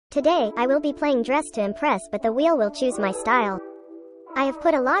Today, I will be playing Dress to Impress, but the wheel will choose my style. I have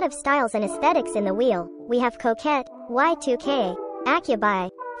put a lot of styles and aesthetics in the wheel. We have Coquette, Y2K, Acubuy,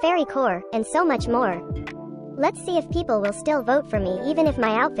 Fairy Core, and so much more. Let's see if people will still vote for me even if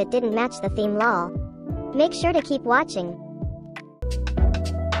my outfit didn't match the theme lol. Make sure to keep watching.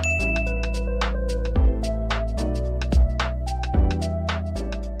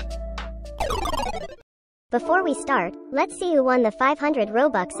 Before we start, let's see who won the 500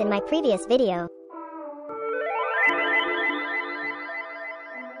 Robux in my previous video.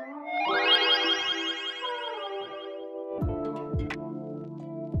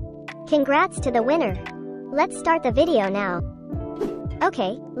 Congrats to the winner! Let's start the video now.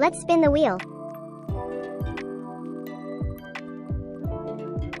 Okay, let's spin the wheel.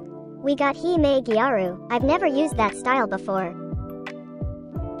 We got Hime Gyaru. I've never used that style before.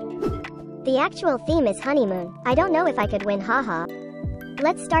 The actual theme is honeymoon. I don't know if I could win, haha.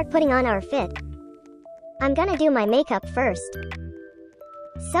 Let's start putting on our fit. I'm gonna do my makeup first.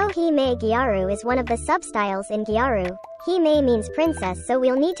 So Hime Gyaru is one of the substyles in Gyaru. Hime means princess, so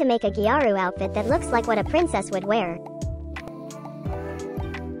we'll need to make a Gyaru outfit that looks like what a princess would wear.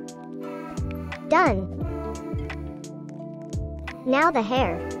 Done. Now the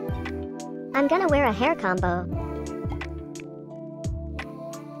hair. I'm gonna wear a hair combo.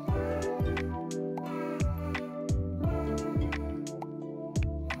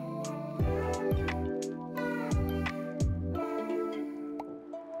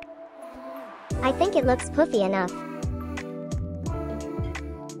 I think it looks puffy enough.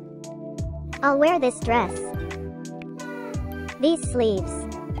 I'll wear this dress, these sleeves,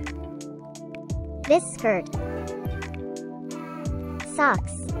 this skirt,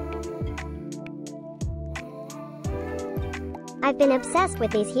 socks. I've been obsessed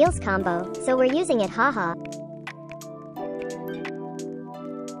with these heels combo, so we're using it, haha.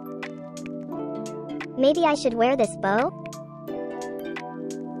 Maybe I should wear this bow?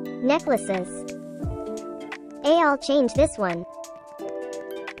 Necklaces. I'll change this one.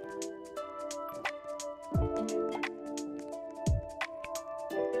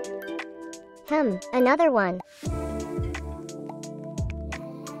 Another one.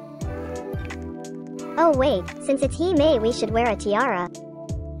 Oh wait, since it's Hime, we should wear a tiara.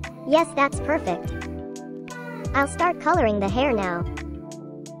 Yes, that's perfect. I'll start coloring the hair now.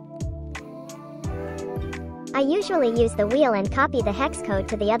 I usually use the wheel and copy the hex code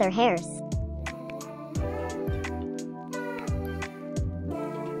to the other hairs.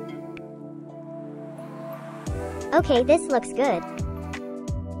 Okay, this looks good.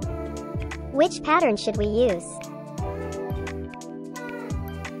 Which pattern should we use?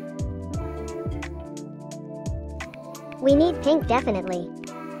 We need pink, definitely.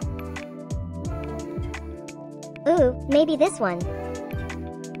 Ooh, maybe this one.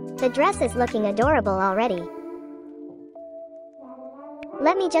 The dress is looking adorable already.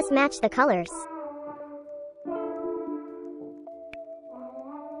 Let me just match the colors.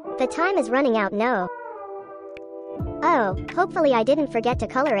 The time is running out, no. Oh, hopefully I didn't forget to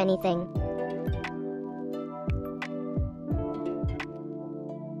color anything.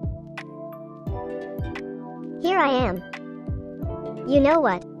 Here I am. You know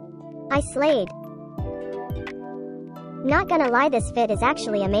what? I slayed. Not gonna lie, this fit is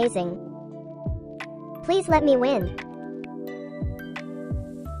actually amazing. Please let me win.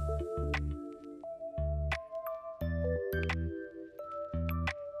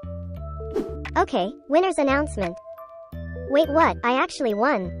 Okay, winner's announcement. Wait, what? I actually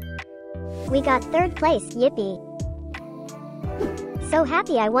won. We got 3rd place, yippee. So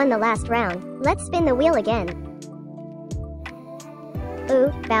happy I won the last round. Let's spin the wheel again.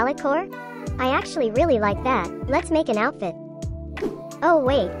 Ooh, ballet core? I actually really like that. Let's make an outfit. Oh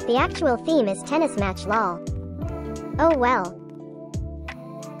wait, the actual theme is tennis match, lol. Oh well.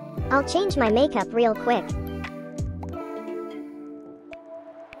 I'll change my makeup real quick.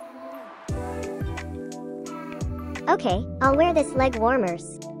 Okay, I'll wear this leg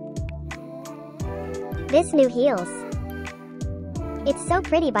warmers. This new heels. It's so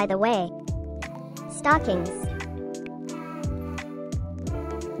pretty, by the way. Stockings.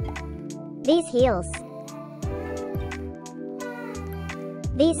 These heels.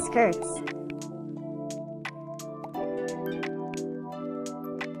 These skirts.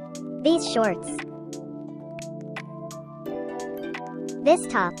 These shorts. This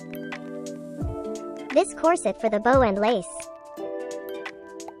top. This corset for the bow and lace.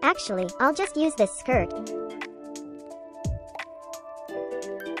 Actually, I'll just use this skirt.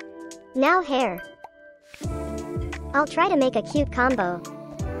 Now hair. I'll try to make a cute combo.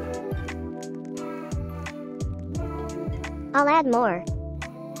 I'll add more.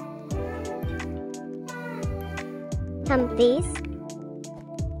 These?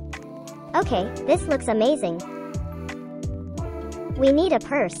 Okay, this looks amazing. We need a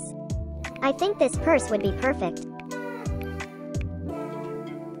purse. I think this purse would be perfect.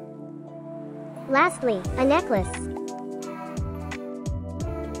 Lastly, a necklace.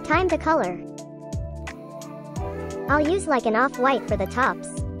 Time to color. I'll use like an off-white for the tops.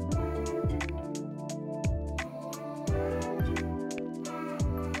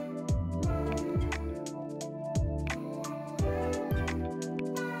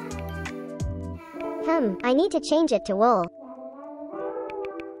 I need to change it to wool.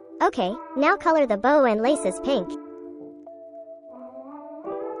 Okay, now color the bow and laces pink.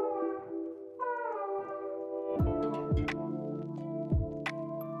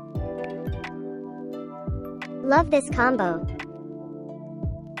 Love this combo.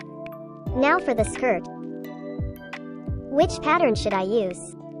 Now for the skirt. Which pattern should I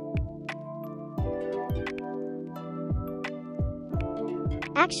use?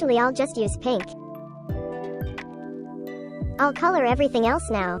 Actually, I'll just use pink. I'll color everything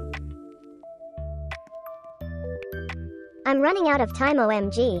else now. I'm running out of time,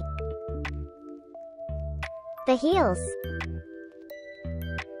 OMG. The heels.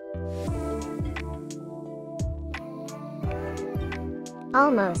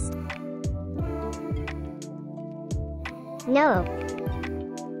 Almost. No.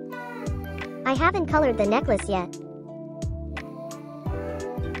 I haven't colored the necklace yet.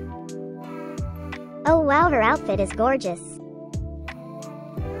 Oh wow, her outfit is gorgeous.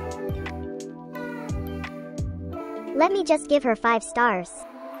 Let me just give her 5 stars.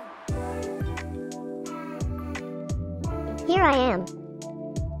 Here I am.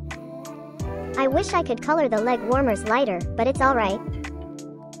 I wish I could color the leg warmers lighter, but it's alright.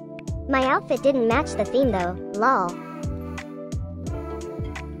 My outfit didn't match the theme though, lol.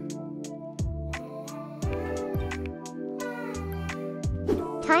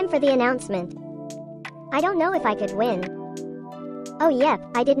 Time for the announcement. I don't know if I could win. Oh yep,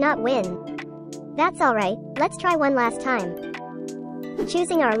 I did not win. That's alright, let's try one last time.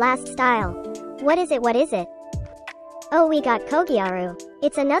 Choosing our last style. What is it? Oh, we got Kogyaru.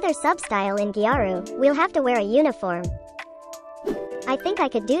 It's another sub-style in Gyaru. We'll have to wear a uniform. I think I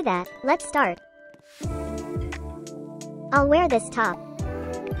could do that. Let's start. I'll wear this top.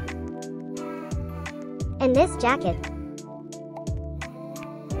 And this jacket.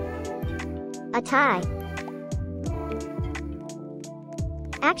 A tie.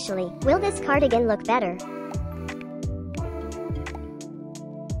 Actually, will this cardigan look better?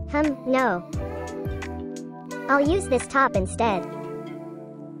 No. I'll use this top instead.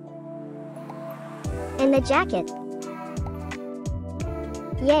 And the jacket.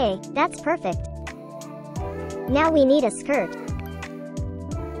 Yay, that's perfect. Now we need a skirt.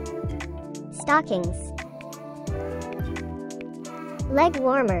 Stockings. Leg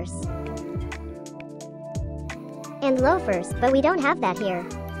warmers. And loafers, but we don't have that here.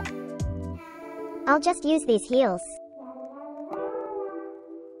 I'll just use these heels.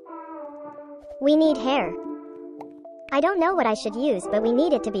 We need hair. I don't know what I should use, but we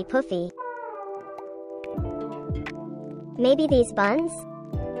need it to be puffy. Maybe these buns?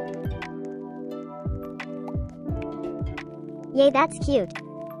 Yay, that's cute.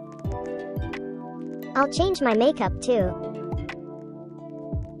 I'll change my makeup too.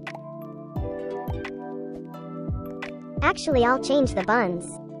 Actually, I'll change the buns.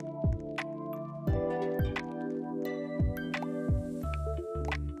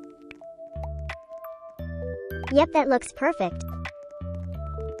 Yep, that looks perfect.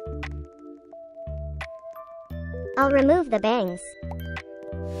 I'll remove the bangs.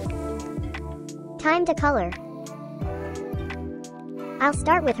 Time to color. I'll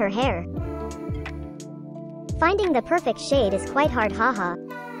start with her hair. Finding the perfect shade is quite hard, haha.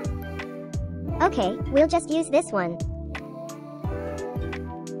 Okay, we'll just use this one.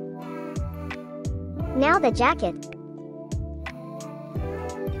 Now the jacket.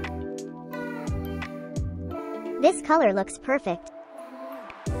 This color looks perfect.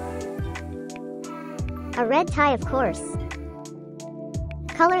 A red tie, of course.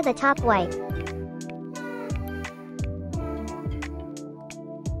 Color the top white.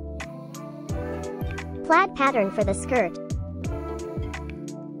 Plaid pattern for the skirt.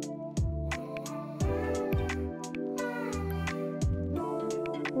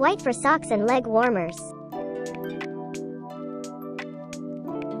 White for socks and leg warmers.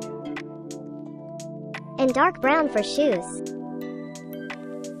 And dark brown for shoes.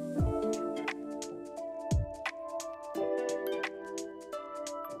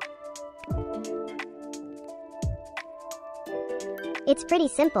 It's pretty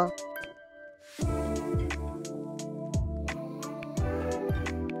simple.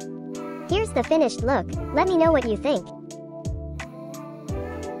 Here's the finished look, let me know what you think.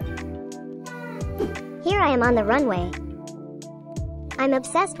 Here I am on the runway. I'm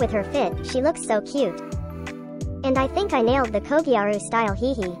obsessed with her fit, she looks so cute. And I think I nailed the Kogyaru style,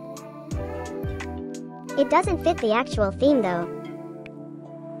 hehe. It doesn't fit the actual theme though.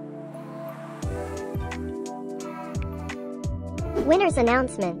 Winner's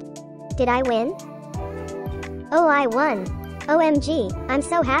announcement. Did I win? Oh, I won. OMG, I'm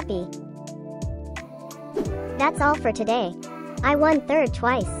so happy. That's all for today. I won third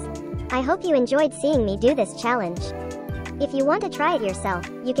twice. I hope you enjoyed seeing me do this challenge. If you want to try it yourself,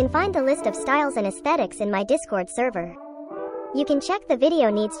 you can find the list of styles and aesthetics in my Discord server. You can check the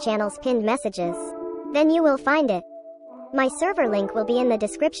video needs channel's pinned messages. Then you will find it. My server link will be in the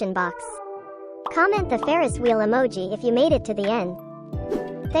description box. Comment the Ferris wheel emoji if you made it to the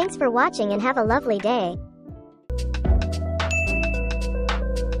end. Thanks for watching and have a lovely day.